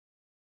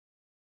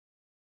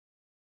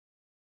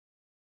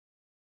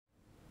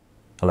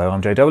Hello,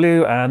 I'm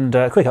JW, and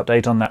a quick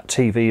update on that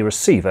TV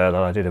receiver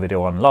that I did a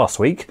video on last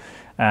week,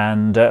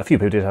 and a few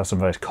people did have some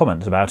various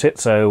comments about it,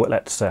 so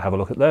let's have a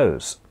look at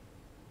those.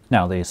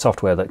 Now, the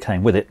software that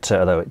came with it,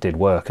 although it did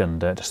work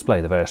and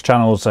display the various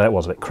channels,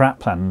 was a bit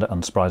crap, and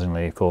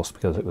unsurprisingly, of course,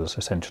 because it was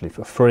essentially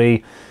for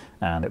free,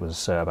 and it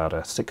was about a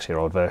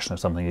 6-year-old version of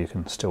something you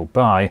can still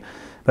buy.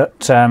 But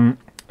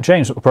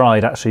James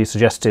McBride actually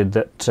suggested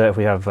that if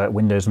we have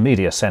Windows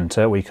Media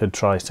Center, we could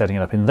try setting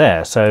it up in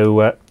there.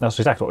 So that's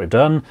exactly what we've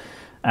done,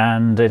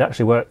 and it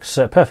actually works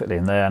perfectly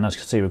in there. And as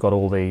you can see, we've got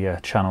all the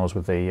channels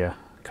with the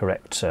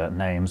correct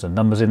names and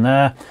numbers in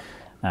there.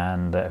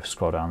 And if you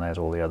scroll down, there's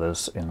all the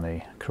others in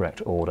the correct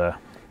order,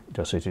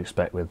 just as you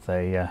expect with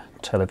a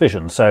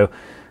television. So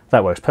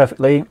that works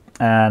perfectly,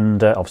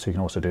 and obviously you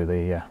can also do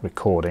the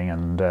recording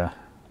and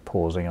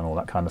pausing and all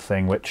that kind of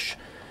thing, which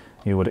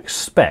you would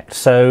expect.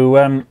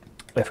 So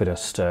if we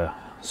just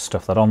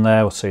stuff that on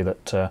there, we'll see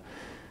that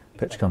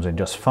picture comes in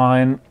just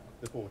fine.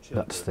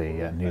 That's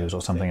the news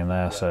or something in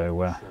there,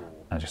 so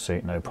as you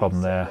see, no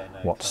problem there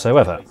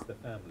whatsoever.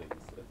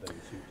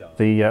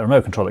 The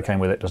remote control that came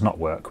with it does not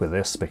work with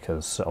this,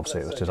 because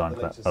obviously it was designed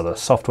for that other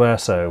software,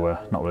 so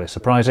not really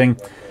surprising.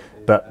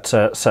 But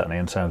certainly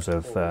in terms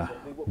of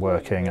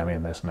working, I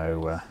mean, there's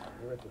no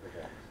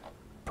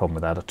problem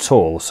with that at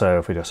all. So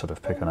if we just sort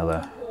of pick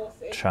another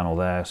channel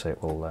there, so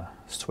it will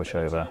switch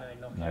over,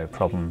 no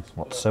problem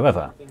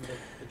whatsoever.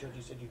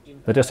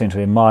 There does seem to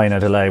be a minor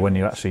delay when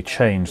you actually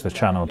change the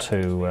channel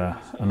to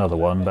another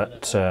one,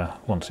 but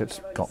once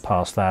it's got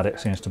past that, it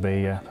seems to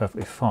be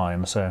perfectly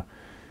fine. So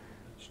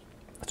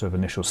sort of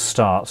initial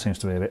start seems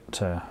to be a bit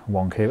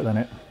wonky, but then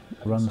it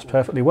runs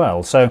perfectly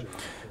well. So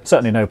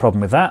certainly no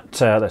problem with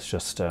that. Let's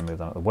just move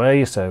that out of the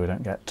way so we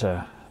don't get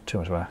too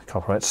much of a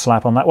copyright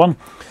slap on that one.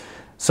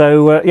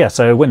 So yeah,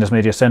 so Windows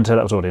Media Center,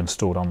 that was already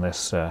installed on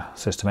this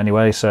system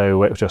anyway,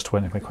 so it was just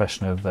a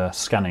question of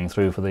scanning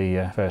through for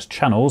the various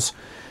channels,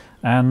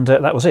 and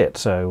that was it.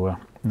 So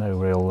no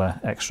real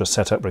extra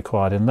setup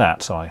required in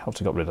that. So I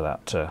obviously got rid of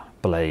that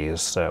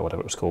Blaze, whatever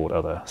it was called,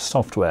 other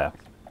software,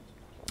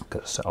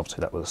 because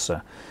obviously that was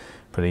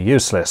pretty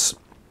useless.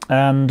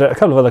 And a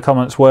couple of other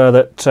comments were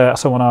that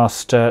someone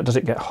asked, does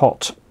it get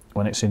hot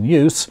when it's in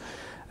use?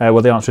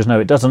 Well, the answer is no,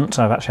 it doesn't.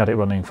 I've actually had it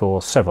running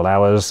for several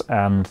hours,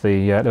 and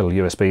the little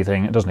USB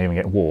thing, it doesn't even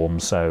get warm,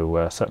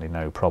 so certainly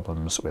no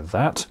problems with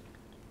that.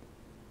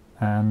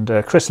 And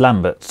Chris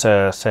Lambert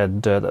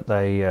said that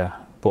they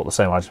bought the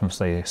same items from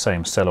the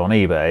same seller on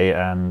eBay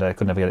and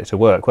could never get it to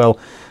work. Well,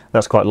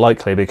 that's quite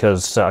likely,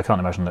 because I can't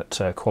imagine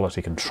that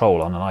quality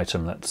control on an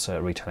item that's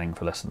retailing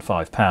for less than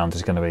 £5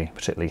 is going to be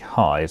particularly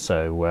high.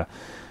 So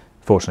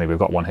fortunately we've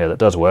got one here that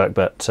does work,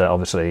 but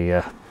obviously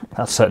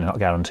that's certainly not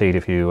guaranteed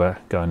if you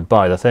go and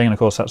buy the thing. And of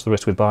course that's the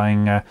risk with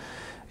buying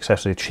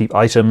excessively cheap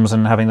items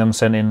and having them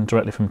sent in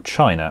directly from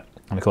China.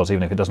 And of course,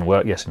 even if it doesn't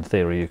work, yes, in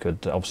theory you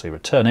could obviously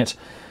return it,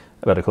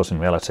 but of course in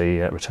reality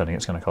returning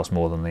it's going to cost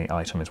more than the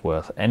item is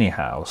worth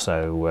anyhow.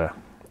 So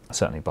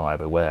certainly buyer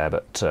beware,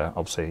 but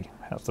obviously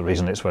that's the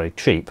reason it's very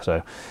cheap,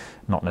 so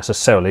not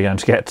necessarily going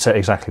to get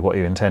exactly what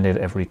you intended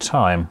every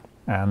time.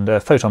 And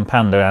Photon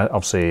Panda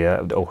obviously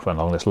all went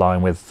along this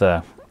line with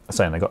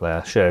saying they got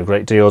their share of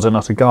great deals and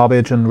utter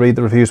garbage and read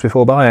the reviews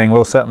before buying.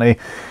 Well, certainly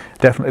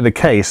definitely the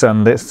case,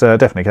 and it's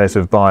definitely a case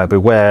of buyer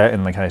beware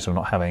in the case of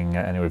not having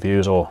any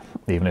reviews, or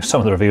even if some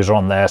of the reviews are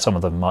on there, some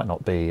of them might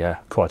not be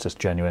quite as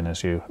genuine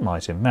as you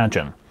might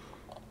imagine.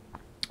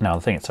 Now,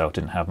 the thing itself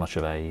didn't have much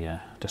of a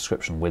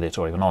description with it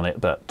or even on it,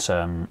 but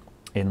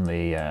in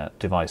the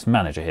device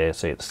manager here,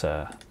 see it's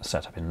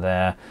set up in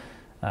there,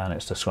 and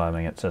it's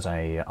describing it as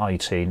a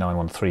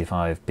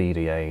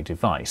IT9135BDA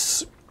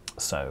device.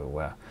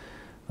 So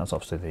that's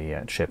obviously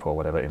the chip or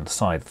whatever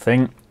inside the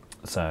thing.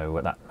 So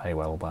that may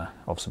well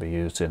obviously be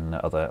used in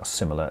other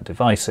similar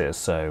devices.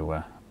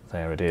 So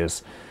there it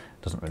is.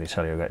 Doesn't really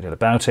tell you a great deal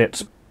about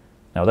it.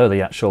 Now, although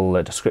the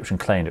actual description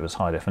claimed it was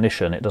high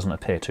definition, it doesn't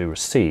appear to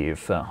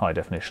receive high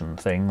definition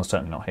things,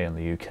 certainly not here in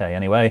the UK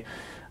anyway,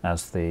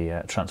 as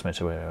the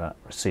transmitter we're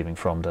receiving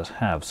from does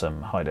have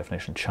some high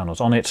definition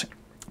channels on it,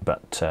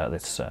 but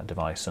this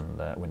device and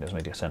the Windows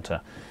Media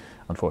Center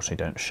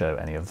unfortunately don't show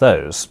any of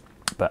those.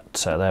 But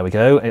there we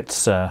go,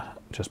 it's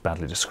just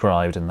badly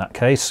described in that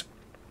case.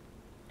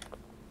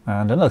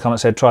 And another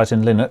comment said, try it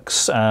in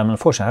Linux.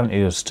 Unfortunately, I haven't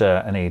used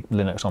any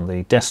Linux on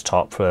the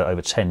desktop for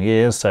over 10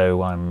 years,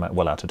 so I'm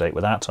well out of date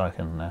with that. So I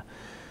can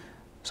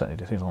certainly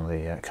do things on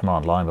the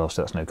command line, but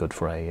obviously that's no good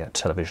for a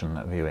television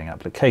viewing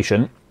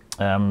application.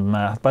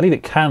 I believe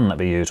it can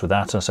be used with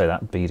that, and say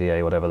that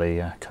BDA, whatever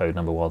the code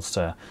number was,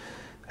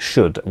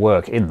 should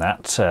work in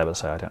that, but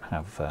so I don't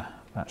have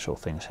actual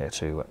things here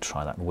to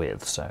try that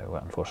with, so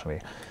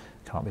unfortunately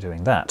can't be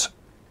doing that.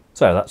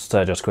 So that's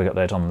just a quick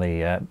update on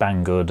the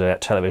Banggood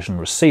television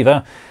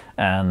receiver,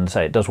 and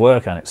say it does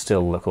work, and it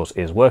still of course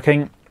is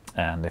working.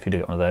 And if you do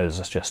get one of those,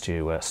 it's just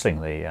you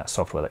sling the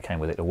software that came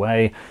with it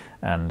away,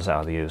 and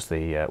either use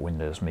the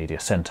Windows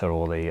Media Center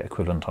or the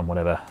equivalent on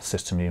whatever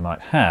system you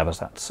might have, as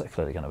that's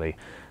clearly going to be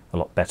a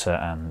lot better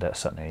and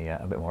certainly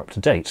a bit more up to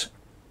date.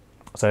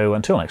 So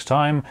until next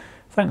time,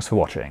 thanks for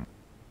watching.